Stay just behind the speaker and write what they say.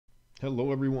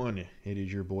Hello everyone, it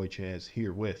is your boy Chaz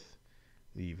here with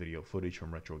the video footage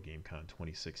from RetroGameCon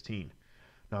 2016.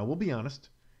 Now I will be honest,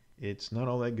 it's not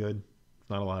all that good,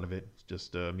 not a lot of it. It's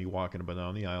just me walking up and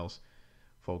down the aisles,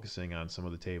 focusing on some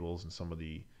of the tables and some of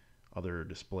the other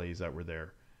displays that were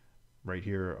there. Right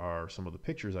here are some of the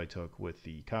pictures I took with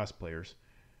the cosplayers.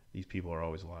 These people are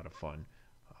always a lot of fun.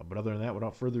 But other than that,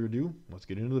 without further ado, let's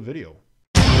get into the video.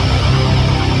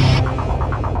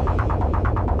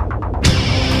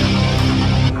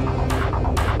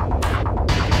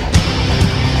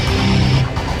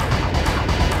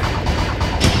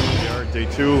 Day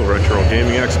 2, Retro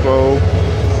Gaming Expo. You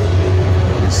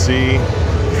can see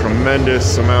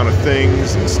tremendous amount of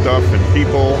things and stuff and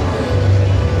people.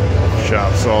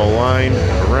 Shops all lined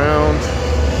around.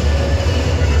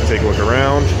 Take a look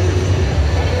around.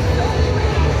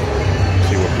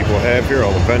 See what people have here,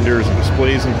 all the vendors and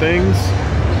displays and things.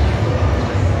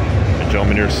 A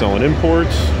gentleman here selling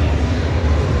imports.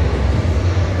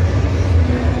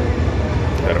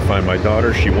 Gotta find my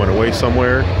daughter, she went away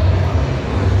somewhere.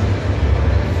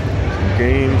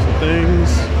 Games and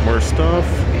things, more stuff.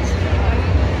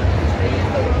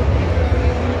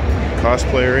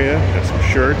 Cosplay area, got some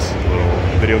shirts, a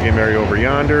little video game area over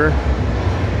yonder.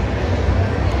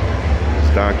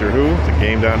 It's Doctor Who, the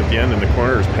game down at the end in the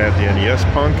corner is Pat the NES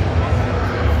Punk.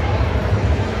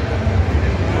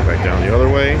 Go back down the other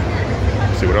way,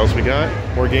 see what else we got.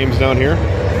 More games down here.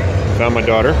 Found my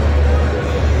daughter.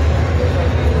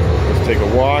 Let's take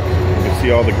a walk, you can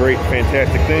see all the great,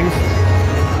 fantastic things.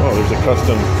 Oh, there's a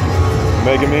custom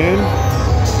Mega Man.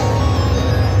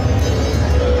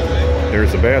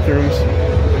 There's the bathrooms.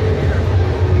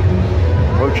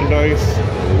 Merchandise.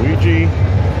 Luigi.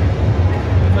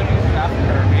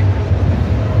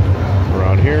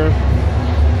 Around here.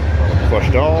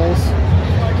 Plush dolls.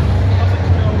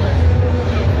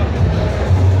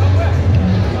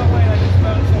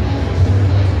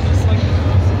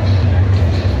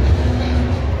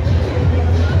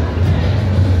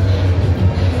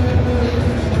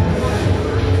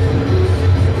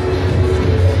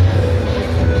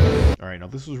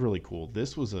 This was really cool.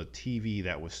 This was a TV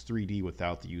that was 3D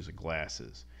without the use of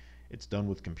glasses. It's done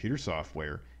with computer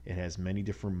software. It has many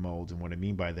different modes, and what I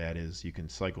mean by that is you can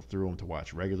cycle through them to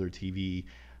watch regular TV,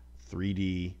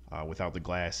 3D without the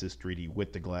glasses, 3D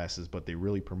with the glasses, but they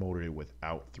really promoted it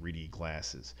without 3D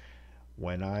glasses.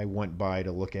 When I went by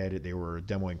to look at it, they were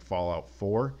demoing Fallout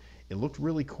 4. It looked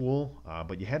really cool,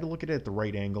 but you had to look at it at the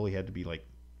right angle. You had to be like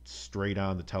straight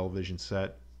on the television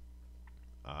set.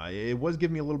 It was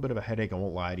giving me a little bit of a headache, I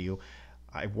won't lie to you.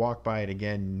 I've walked by it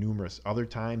again numerous other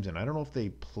times, and I don't know if they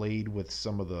played with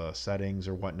some of the settings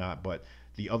or whatnot, but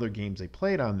the other games they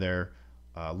played on there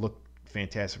looked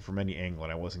fantastic from any angle,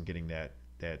 and I wasn't getting that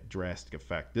drastic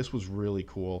effect. This was really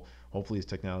cool. Hopefully this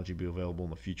technology will be available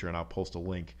in the future, and I'll post a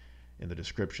link in the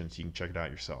description so you can check it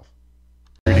out yourself.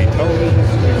 3D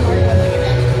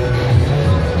television.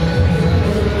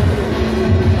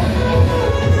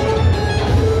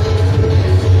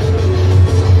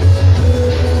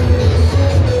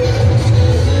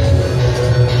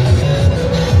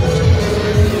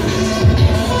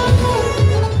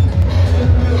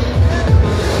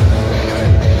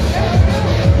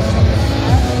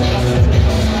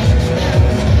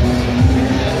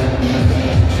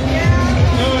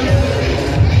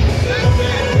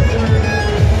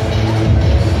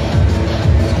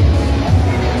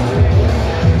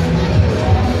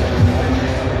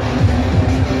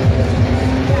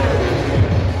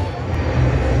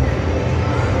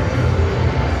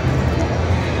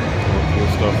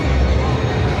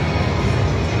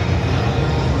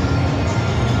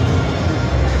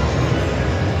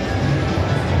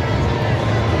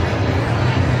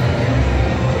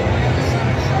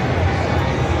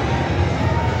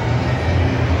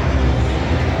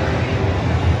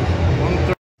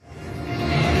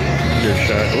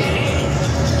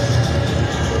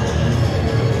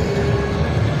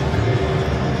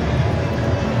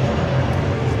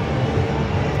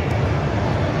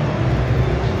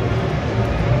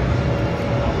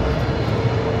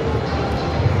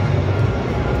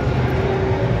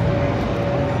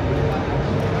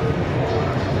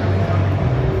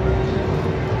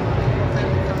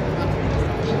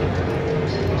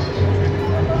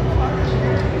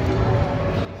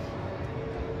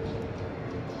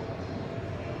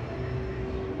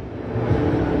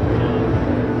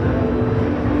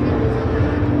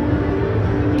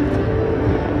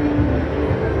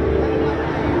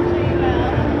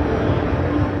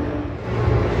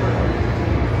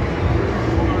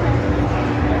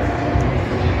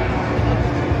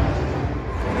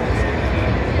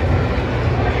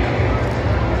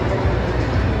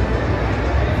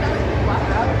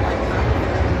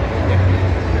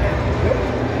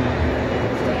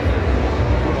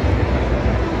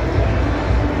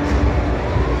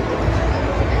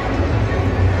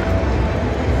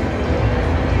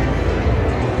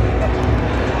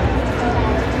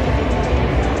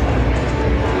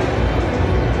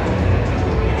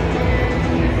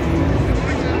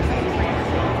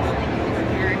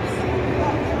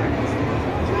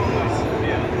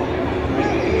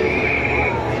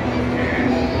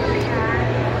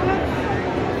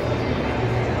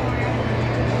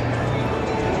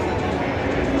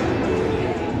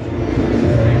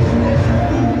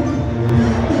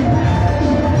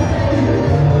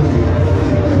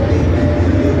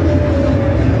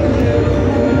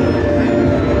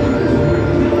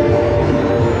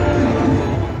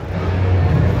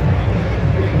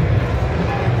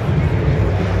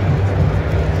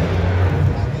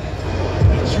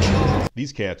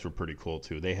 artifacts were pretty cool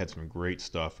too. They had some great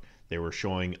stuff. They were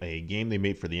showing a game they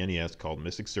made for the NES called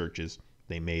Mystic Searches.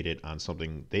 They made it on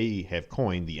something they have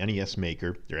coined the NES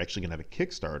Maker. They're actually going to have a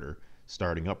Kickstarter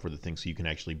starting up for the thing so you can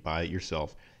actually buy it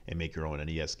yourself and make your own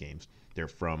NES games. They're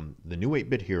from the New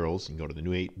 8-Bit Heroes. You can go to the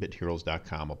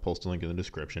new8bitheroes.com. I'll post a link in the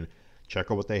description.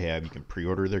 Check out what they have. You can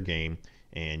pre-order their game,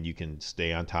 and you can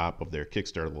stay on top of their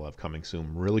Kickstarter they'll have coming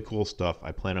soon. Really cool stuff.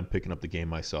 I plan on picking up the game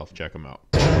myself. Check them out.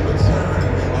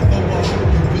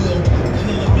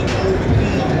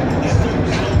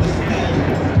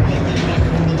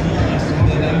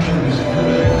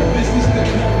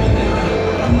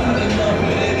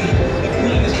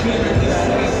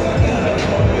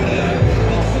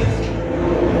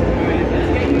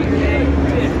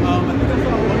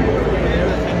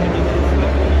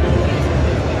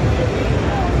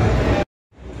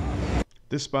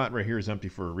 This spot right here is empty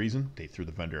for a reason. They threw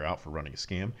the vendor out for running a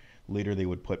scam. Later they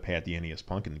would put Pat the NES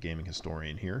Punk and the gaming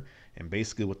historian here. And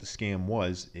basically what the scam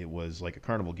was, it was like a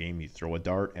carnival game. You throw a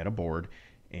dart at a board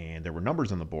and there were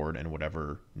numbers on the board, and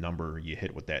whatever number you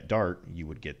hit with that dart, you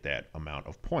would get that amount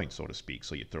of points, so to speak.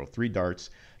 So you throw 3 darts,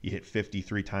 you hit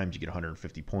 53 times, you get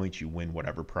 150 points, you win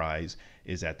whatever prize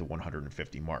is at the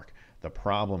 150 mark. The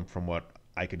problem from what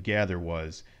I could gather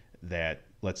was that,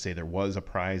 let's say there was a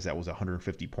prize that was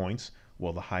 150 points.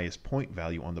 Well, the highest point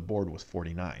value on the board was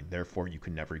 49. Therefore, you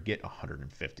could never get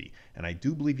 150. And I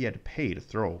do believe you had to pay to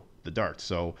throw the darts.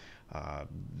 So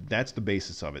that's the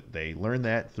basis of it. They learned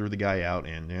that, threw the guy out,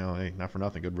 and, you know, hey, not for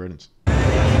nothing, good riddance.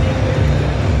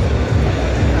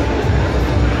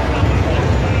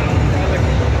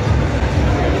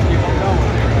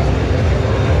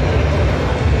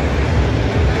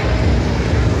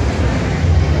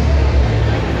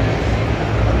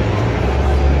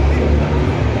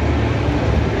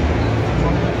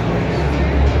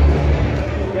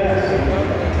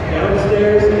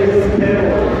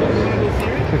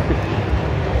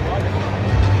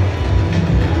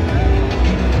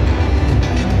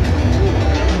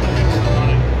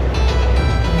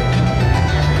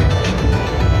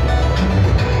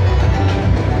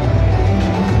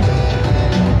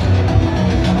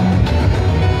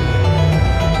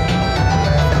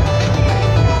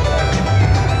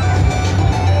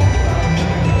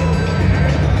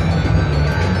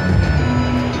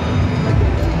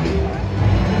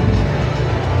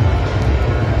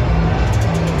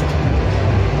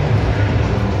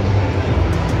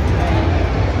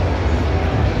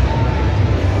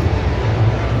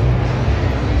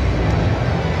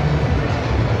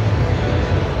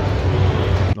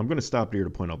 I'm going to stop here to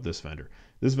point out this vendor.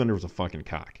 This vendor was a fucking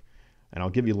cock. And I'll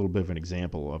give you a little bit of an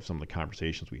example of some of the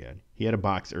conversations we had. He had a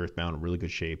box Earthbound in really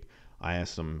good shape. I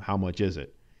asked him, how much is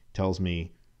it? He tells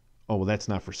me, oh, well, that's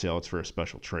not for sale. It's for a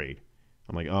special trade.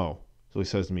 I'm like, oh. So he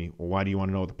says to me, well, why do you want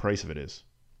to know what the price of it is?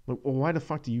 I'm like, well, why the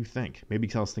fuck do you think? Maybe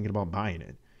because I was thinking about buying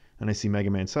it. And I see Mega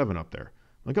Man 7 up there.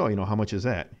 I'm like, oh, you know, how much is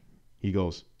that? He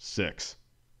goes, 6.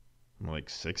 I'm like,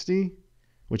 60?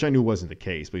 Which I knew wasn't the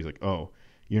case, but he's like, oh,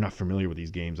 you're not familiar with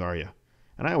these games, are you?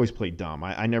 And I always play dumb.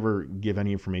 I never give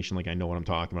any information like I know what I'm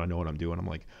talking about, I know what I'm doing. I'm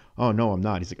like, oh, no, I'm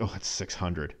not. He's like, oh, it's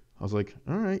 600. I was like,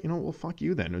 all right, you know, well, fuck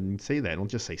you then. And say that.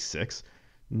 Don't just say 6.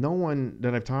 No one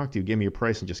that I've talked to gave me a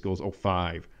price and just goes, oh,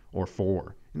 5 or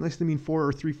 4. Unless they mean 4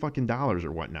 or 3 fucking dollars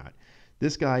or whatnot.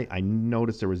 This guy, I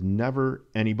noticed there was never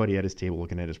anybody at his table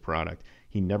looking at his product.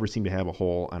 He never seemed to have a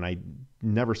hole, and I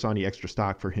never saw any extra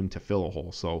stock for him to fill a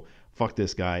hole. So, fuck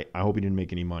this guy. I hope he didn't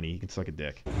make any money. He can suck a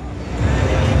dick.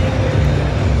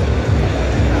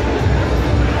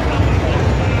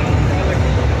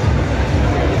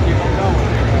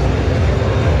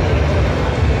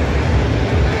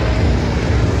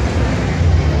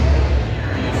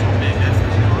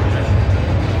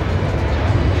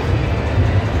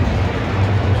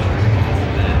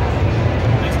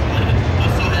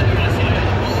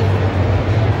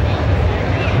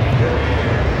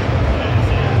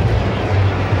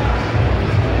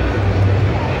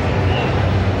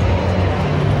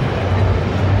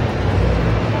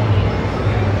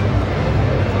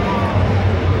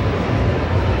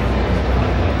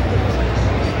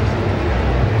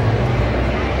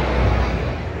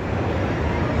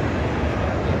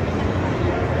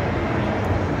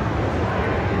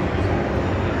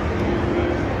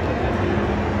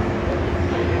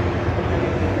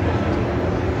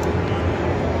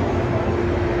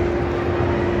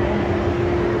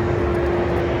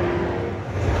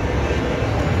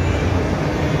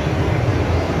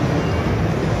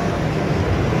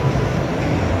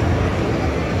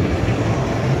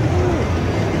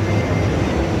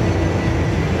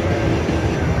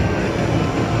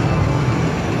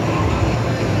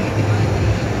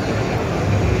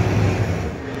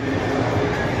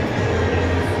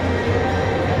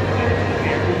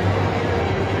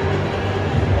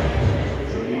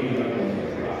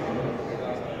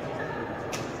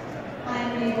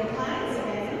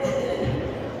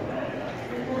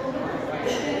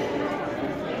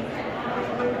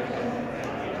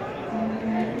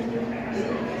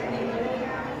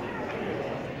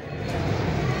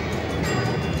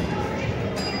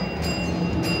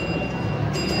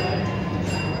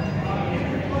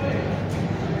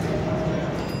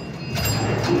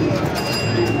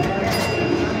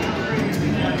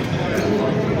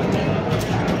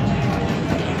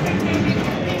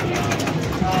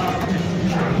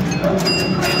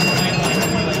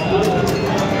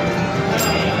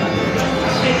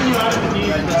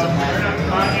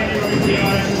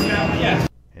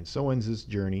 And so ends this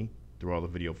journey through all the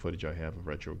video footage I have of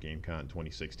RetroGameCon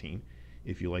 2016.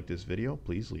 If you like this video,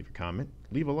 please leave a comment,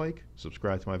 leave a like,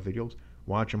 subscribe to my videos,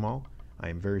 watch them all. I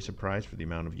am very surprised for the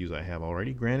amount of views I have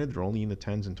already. Granted, they're only in the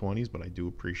 10s and 20s, but I do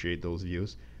appreciate those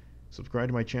views. Subscribe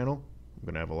to my channel. I'm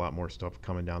going to have a lot more stuff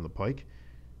coming down the pike.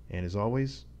 And as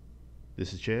always,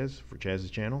 this is Chaz for Chaz's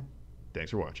channel.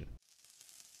 Thanks for watching.